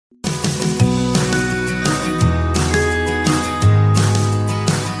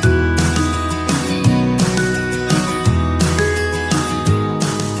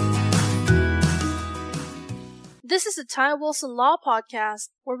This is the Ty Wilson Law Podcast,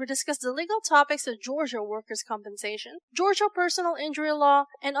 where we discuss the legal topics of Georgia workers' compensation, Georgia personal injury law,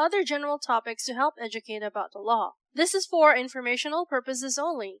 and other general topics to help educate about the law. This is for informational purposes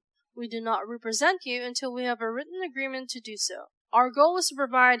only. We do not represent you until we have a written agreement to do so. Our goal is to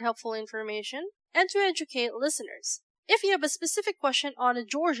provide helpful information and to educate listeners. If you have a specific question on a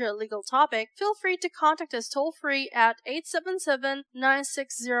Georgia legal topic, feel free to contact us toll-free at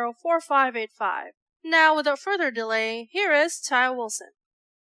 877-960-4585. Now, without further delay, here is Ty Wilson.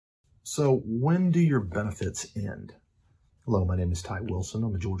 So, when do your benefits end? Hello, my name is Ty Wilson.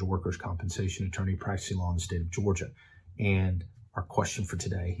 I'm a Georgia workers' compensation attorney practicing law in the state of Georgia. And our question for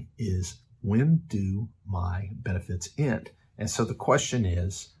today is, when do my benefits end? And so the question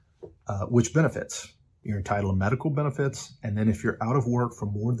is, which benefits? You're entitled to medical benefits, and then if you're out of work for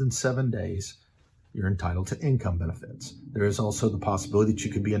more than 7 days, you're entitled to income benefits. There is also the possibility that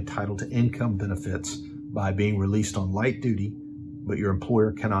you could be entitled to income benefits by being released on light duty, but your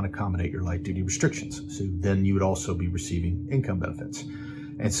employer cannot accommodate your light duty restrictions. So then you would also be receiving income benefits.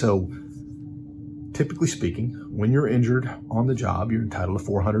 And so typically speaking, when you're injured on the job, you're entitled to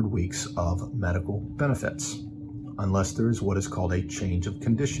 400 weeks of medical benefits, unless there is what is called a change of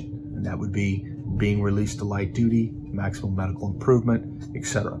condition. And that would be being released to light duty, maximum medical improvement,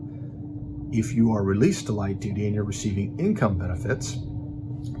 etc. If you are released to light duty and you're receiving income benefits,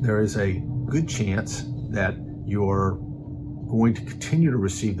 there is a good chance that you're going to continue to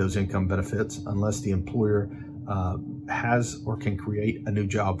receive those income benefits unless the employer has or can create a new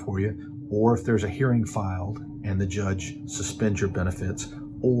job for you, or if there's a hearing filed and the judge suspends your benefits,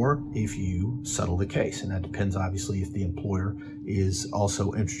 or if you settle the case. And that depends, obviously, if the employer is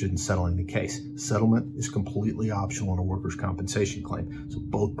also interested in settling the case. Settlement is completely optional in a workers' compensation claim, so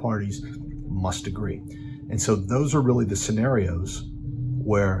both parties must agree. And so those are really the scenarios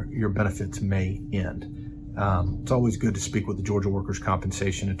where your benefits may end. It's always good to speak with the Georgia workers'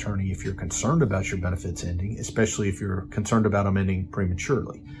 compensation attorney if you're concerned about your benefits ending, especially if you're concerned about them ending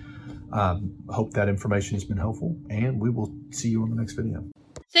prematurely. Hope that information has been helpful, and we will see you on the next video.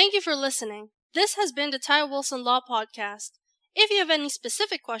 Thank you for listening. This has been the Ty Wilson Law Podcast. If you have any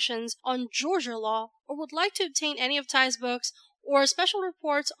specific questions on Georgia law or would like to obtain any of Ty's books or special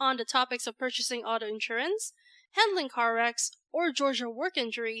reports on the topics of purchasing auto insurance, handling car wrecks, or Georgia work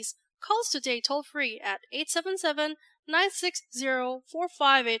injuries, call us today toll-free at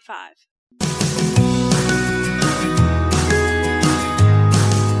 877-960-4585.